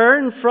to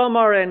turn from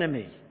our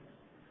enemy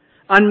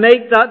and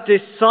make that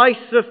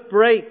decisive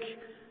break.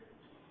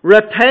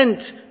 Repent,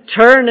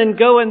 turn and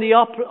go in the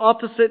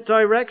opposite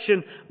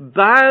direction.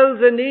 Bow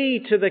the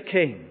knee to the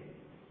King.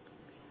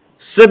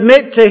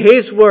 Submit to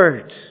His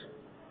word.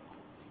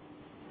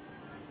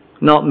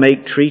 Not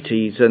make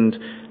treaties and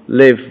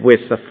live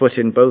with a foot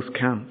in both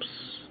camps.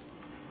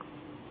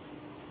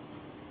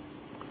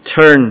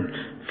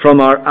 Turn from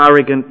our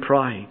arrogant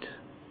pride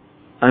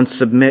and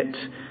submit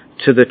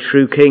to the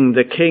true King,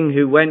 the King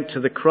who went to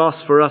the cross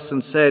for us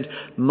and said,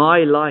 "My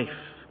life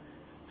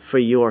for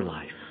your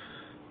life."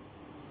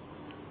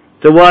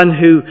 The one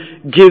who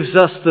gives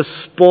us the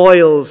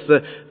spoils,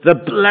 the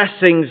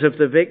blessings of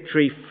the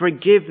victory,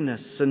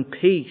 forgiveness and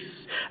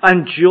peace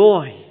and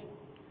joy,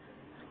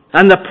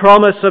 and the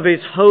promise of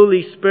His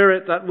Holy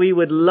Spirit that we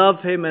would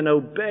love Him and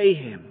obey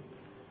Him.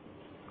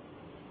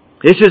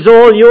 It is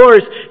all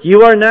yours.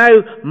 You are now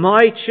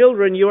my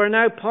children. You are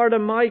now part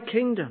of my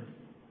kingdom.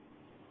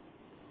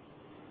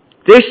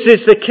 This is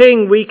the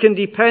King we can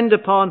depend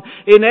upon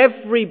in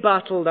every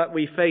battle that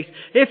we face.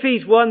 If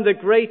He's won the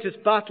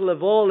greatest battle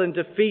of all and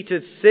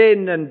defeated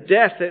sin and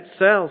death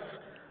itself,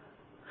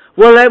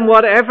 well then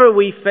whatever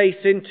we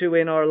face into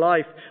in our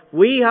life,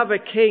 we have a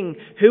King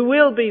who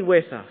will be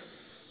with us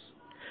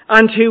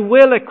and who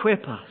will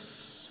equip us.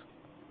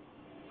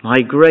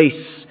 My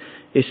grace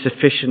is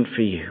sufficient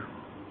for you.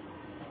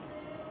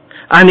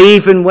 And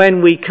even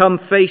when we come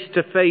face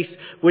to face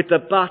with the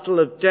battle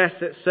of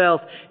death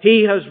itself,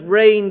 He has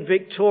reigned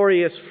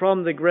victorious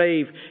from the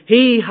grave.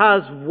 He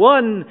has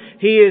won.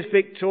 He is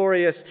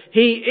victorious.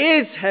 He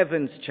is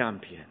heaven's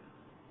champion.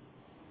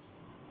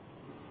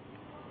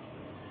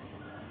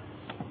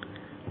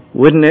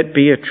 Wouldn't it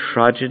be a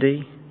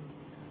tragedy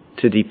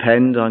to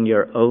depend on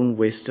your own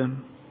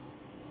wisdom?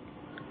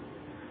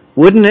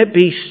 Wouldn't it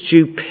be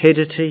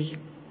stupidity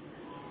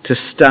to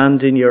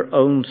stand in your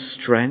own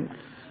strength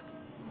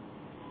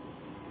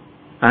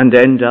and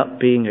end up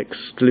being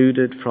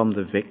excluded from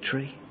the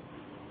victory?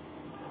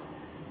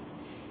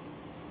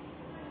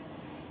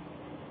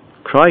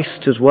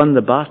 Christ has won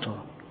the battle.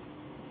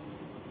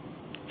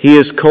 He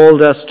has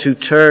called us to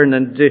turn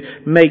and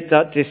make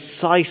that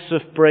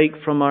decisive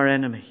break from our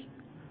enemy,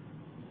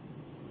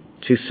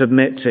 to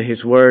submit to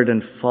His word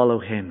and follow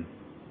Him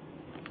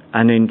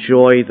and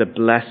enjoy the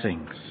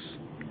blessings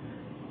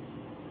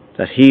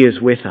that He is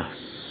with us.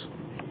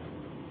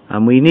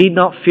 And we need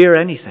not fear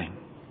anything,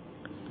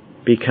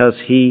 because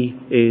He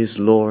is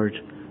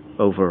Lord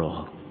over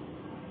all.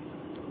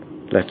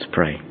 Let's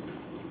pray.